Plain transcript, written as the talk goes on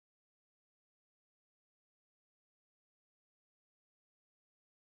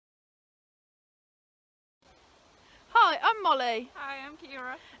Hi, I'm Molly. Hi, I'm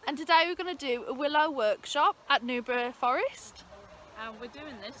Kira. And today we're going to do a willow workshop at Newbury Forest. We're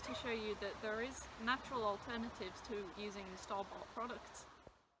doing this to show you that there is natural alternatives to using store-bought products.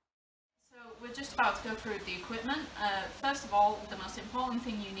 So we're just about to go through the equipment. First of all, the most important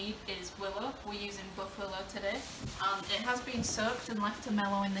thing you need is willow. We're using buff willow today. It has been soaked and left to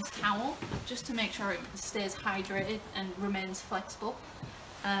mellow in this towel just to make sure it stays hydrated and remains flexible.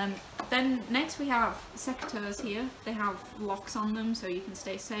 Then next we have secateurs here. They have locks on them so you can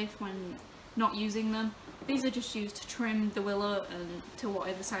stay safe when not using them. These are just used to trim the willow and to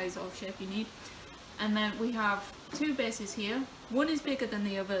whatever size or shape you need. And then we have two bases here. One is bigger than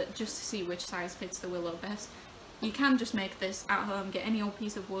the other just to see which size fits the willow best. You can just make this at home, get any old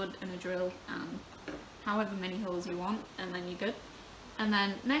piece of wood and a drill and however many holes you want, and then you're good. And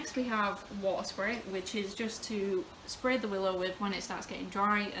then next we have water spray, which is just to spray the willow with when it starts getting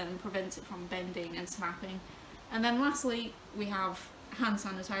dry and prevents it from bending and snapping. And then lastly we have hand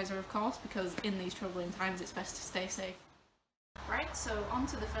sanitizer, of course, because in these troubling times it's best to stay safe. Right, so on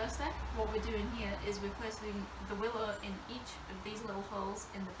to the first step. What we're doing here is we're placing the willow in each of these little holes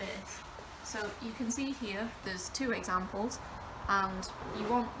in the base. So you can see here there's two examples, and you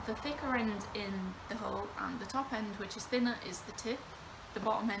want the thicker end in the hole, and the top end, which is thinner, is the tip. The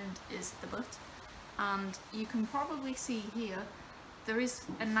bottom end is the butt, and you can probably see here there is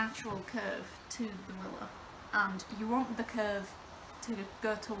a natural curve to the willow, and you want the curve to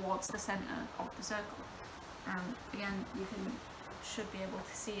go towards the centre of the circle. Again, you should be able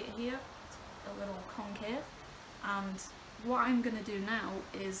to see it here. It's a little concave, and what I'm going to do now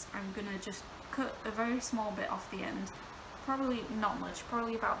is I'm going to just cut a very small bit off the end, probably not much,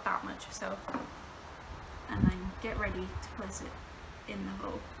 probably about that much or so, and then get ready to place it in the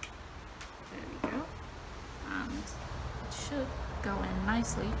hole. There we go, and it should go in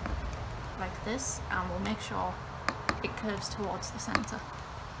nicely like this, and we'll make sure it curves towards the centre.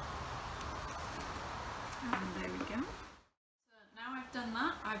 And there we go. So now I've done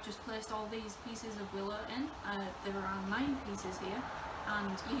that, I've just placed all these pieces of willow in. There are around 9 pieces here,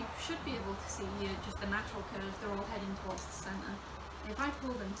 and you should be able to see here just the natural curves. They're all heading towards the centre. If I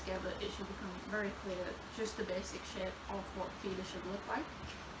pull them together, it should become very clear just the basic shape of what the feeder should look like.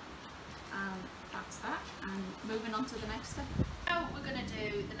 That's that, and moving on to the next step. Now we're going to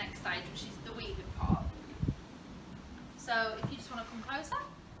do the next stage, which is the weaving part. So if you just want to come closer.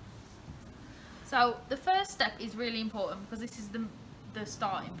 So the first step is really important because this is the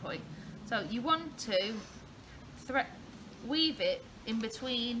starting point. So you want to weave it in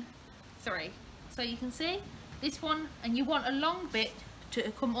between 3. So you can see this one, and you want a long bit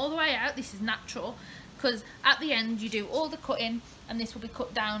to come all the way out. This is natural because at the end you do all the cutting, and this will be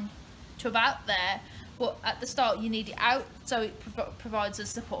cut down to about there, but at the start you need it out so it provides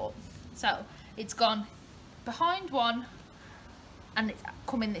us support. So it's gone behind one and it's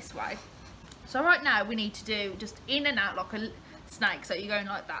coming this way. So right now we need to do just in and out like a snake, so you're going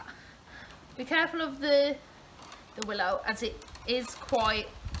like that. Be careful of the willow, as it is quite,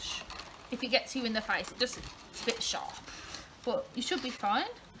 if it gets you in the face, it's a bit sharp, but you should be fine.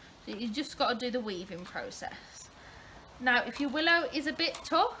 So you just got to do the weaving process. Now if your willow is a bit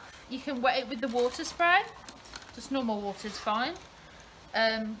tough, you can wet it with the water spray, just normal water is fine.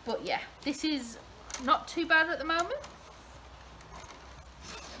 But yeah, this is not too bad at the moment.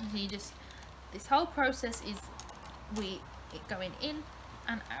 You just, this whole process is it going in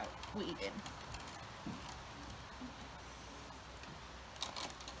and out, weaving.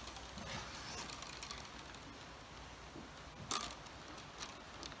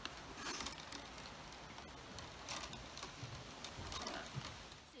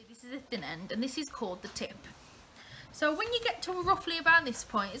 This is a thin end, and this is called the tip. So when you get to roughly about this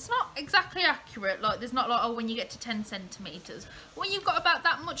point, it's not exactly accurate, like there's not like, oh, when you get to 10 centimetres. When you've got about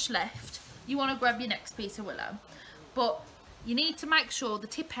that much left, you want to grab your next piece of willow. But you need to make sure the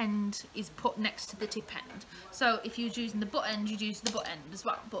tip end is put next to the tip end. So if you're using the butt end, you'd use the butt end as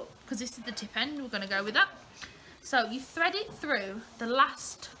well. But because this is the tip end, we're going to go with that. So you thread it through the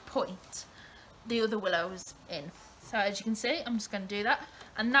last point the other willow's in. So as you can see, I'm just going to do that,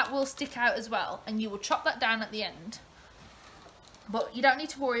 and that will stick out as well, and you will chop that down at the end. But you don't need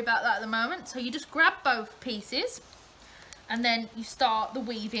to worry about that at the moment. So you just grab both pieces and then you start the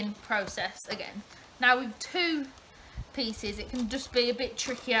weaving process again. Now with 2 pieces it can just be a bit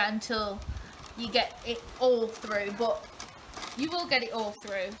trickier until you get it all through, but you will get it all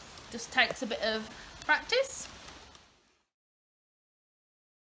through. Just takes a bit of practice.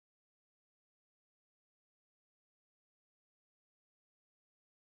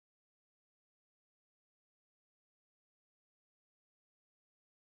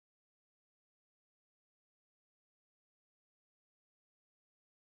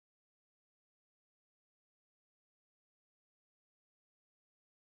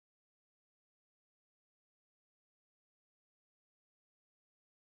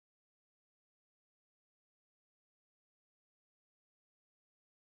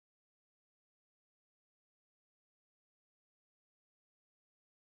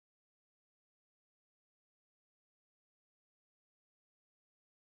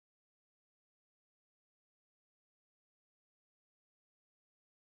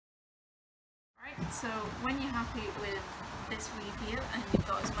 So when you're happy with this weave here and you've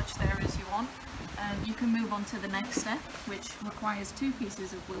got as much there as you want, you can move on to the next step, which requires 2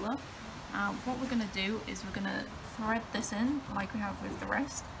 pieces of willow. What we're going to do is we're going to thread this in like we have with the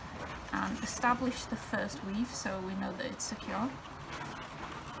rest and establish the first weave so we know that it's secure.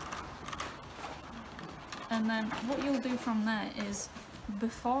 And then what you'll do from there is,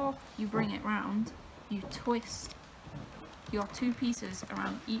 before you bring it round, you twist your 2 pieces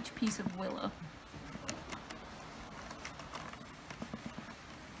around each piece of willow.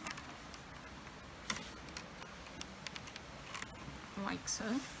 Like so.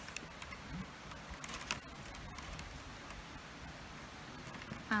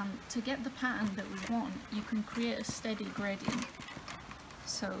 And to get the pattern that we want, you can create a steady gradient.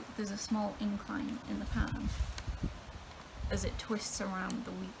 So there's a small incline in the pattern as it twists around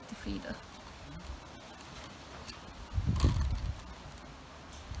the weak defeater.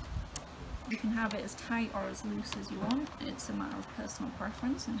 You can have it as tight or as loose as you want. It's a matter of personal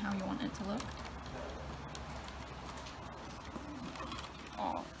preference and how you want it to look.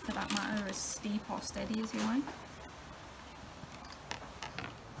 Or, for that matter, as steep or steady as you like.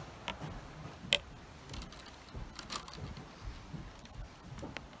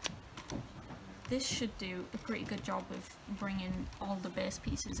 This should do a pretty good job of bringing all the base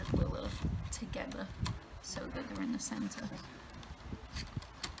pieces of willow together so that they're in the centre.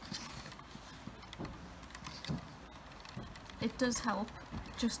 It does help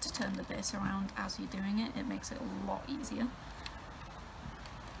just to turn the base around as you're doing it. It makes it a lot easier.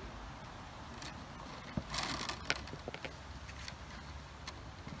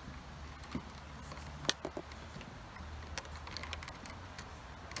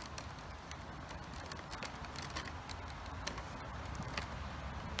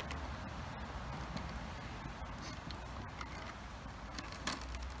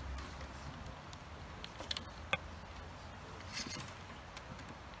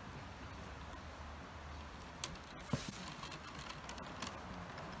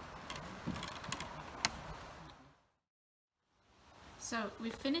 So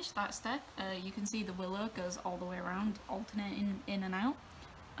we've finished that step. You can see the willow goes all the way around, alternating in and out.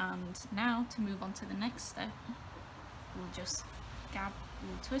 And now to move on to the next step, we'll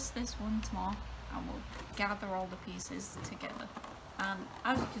twist this once more and we'll gather all the pieces together. And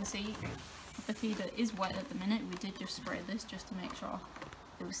as you can see, the feeder is wet at the minute. We did just spray this just to make sure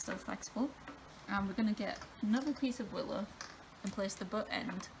it was still flexible. And we're going to get another piece of willow and place the butt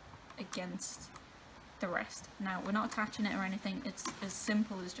end against the rest. Now we're not attaching it or anything, it's as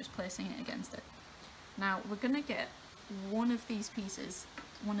simple as just placing it against it. Now we're going to get one of these pieces,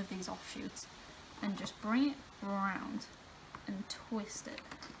 one of these offshoots, and just bring it around and twist it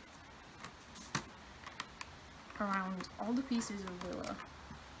around all the pieces of willow.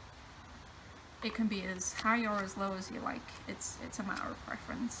 It can be as high or as low as you like, it's a matter of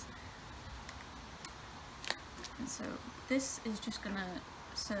preference. And so this is just going to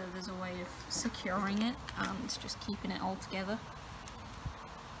serve as a way of securing it and just keeping it all together.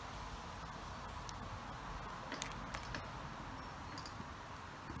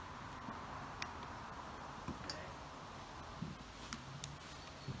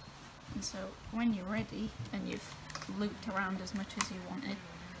 And so when you're ready and you've looped around as much as you wanted,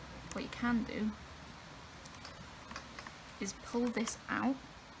 what you can do is pull this out.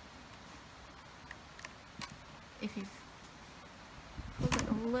 If you've pulled it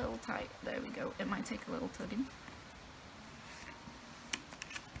a little tight, there we go, it might take a little tugging.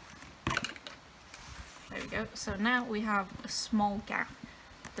 There we go, so now we have a small gap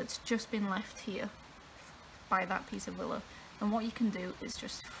that's just been left here by that piece of willow, and what you can do is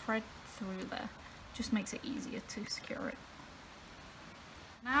just thread through there, just makes it easier to secure it.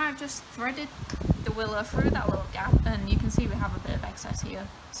 Now I've just threaded the willow through that little gap, and you can see we have a bit of excess here,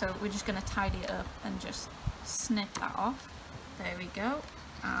 so we're just going to tidy it up and just snip that off. There we go,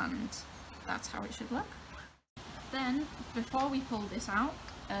 and that's how it should look. Then before we pull this out,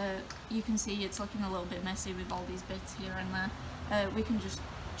 you can see it's looking a little bit messy with all these bits here and there. We can just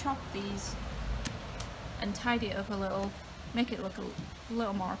chop these and tidy it up a little, make it look a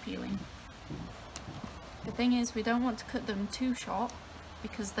little more appealing. The thing is, we don't want to cut them too short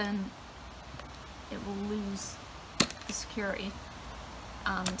because then it will lose the security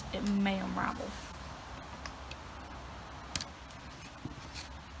and it may unravel.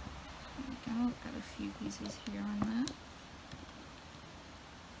 There we go, got a few pieces here and there.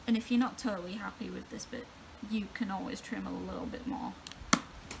 And if you're not totally happy with this bit, you can always trim a little bit more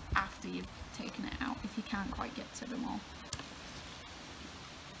after you've taken it out if you can't quite get to them all.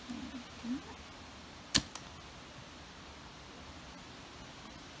 There we go.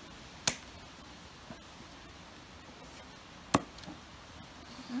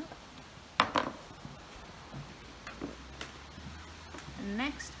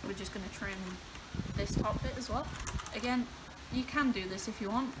 next we're just going to trim this top bit as well. Again, you can do this if you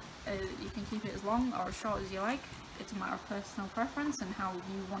want. You can keep it as long or as short as you like. It's a matter of personal preference and how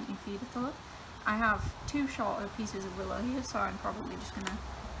you want your feeder to look. I have 2 shorter pieces of willow here, so I'm probably just going to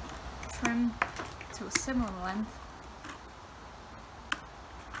trim to a similar length.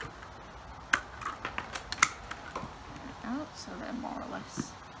 So they're more or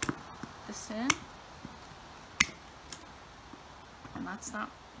less the same, and that's that.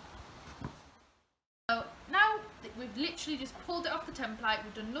 So now we've literally just pulled it off the template,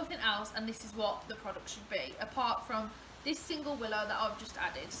 we've done nothing else, and this is what the product should be, apart from this single willow that I've just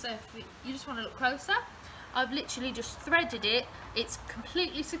added. So if you just want to look closer, I've literally just threaded it. It's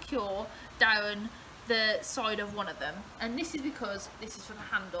completely secure down the side of one of them, and this is because this is for the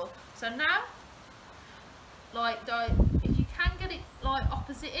handle. So now, like, if you can get it like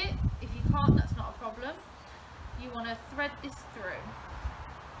opposite it, if you can't, that's not a problem. You want to thread this through.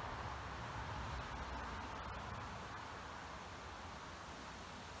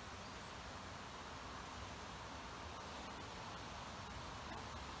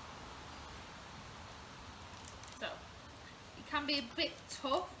 So it can be a bit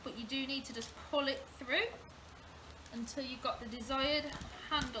tough, but you do need to just pull it through until you've got the desired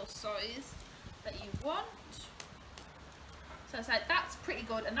handle size that you want. So it's like, that's pretty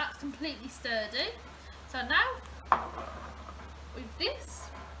good, and that's completely sturdy. So now with this,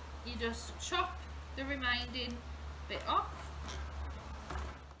 you just chop the remaining bit off.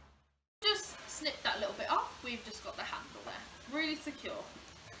 Just snip that little bit off. We've just got the handle there, really secure.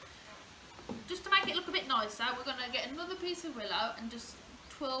 Just to make it look a bit nicer, we're going to get another piece of willow and just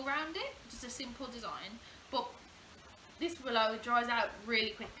twirl around it. Just a simple design, but this willow dries out really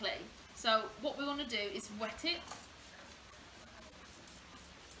quickly. So what we want to do is wet it.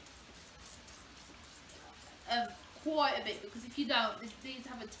 Quite a bit, because if you don't, these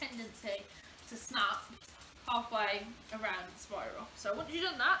have a tendency to snap halfway around the spiral. So once you've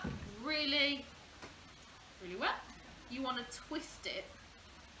done that really wet, you want to twist it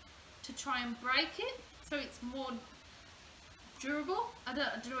to try and break it so it's more durable. I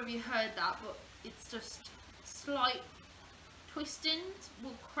don't know if you heard that, but it's just slight twisting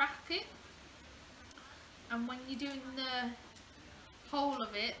will crack it, and when you're doing the whole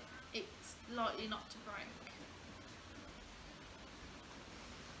of it, it's likely not to break.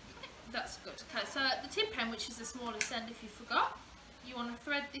 That's good. Okay, so the tip end, which is the smallest end if you forgot, you want to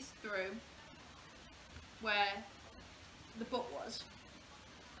thread this through where the butt was.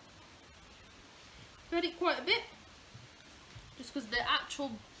 Thread it quite a bit, just because the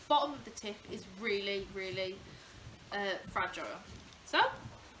actual bottom of the tip is really fragile. So,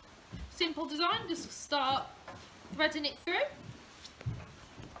 simple design, just start threading it through,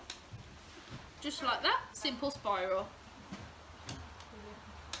 just like that, simple spiral.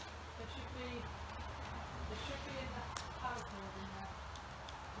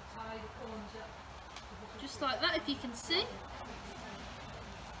 Just like that, if you can see.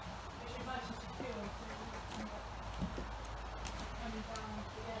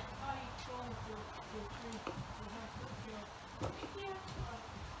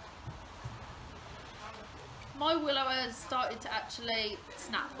 My willow has started to actually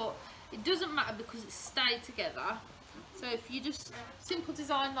snap, but it doesn't matter because it's stayed together. So if you just simple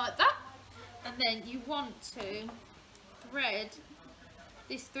design like that, and then you want to thread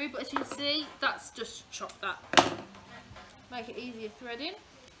this through, but as you can see, that's just chop that, make it easier threading.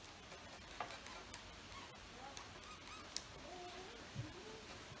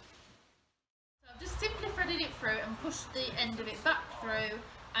 So I've just simply threaded it through and pushed the end of it back through,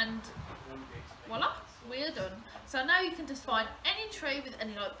 and voila, we're done. So now you can just find any tree with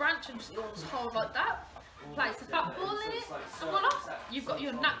any like branch and just hold like that, place a fat ball in it, and voila, you've got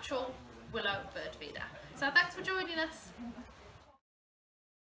your natural willow bird feeder. So thanks for joining us.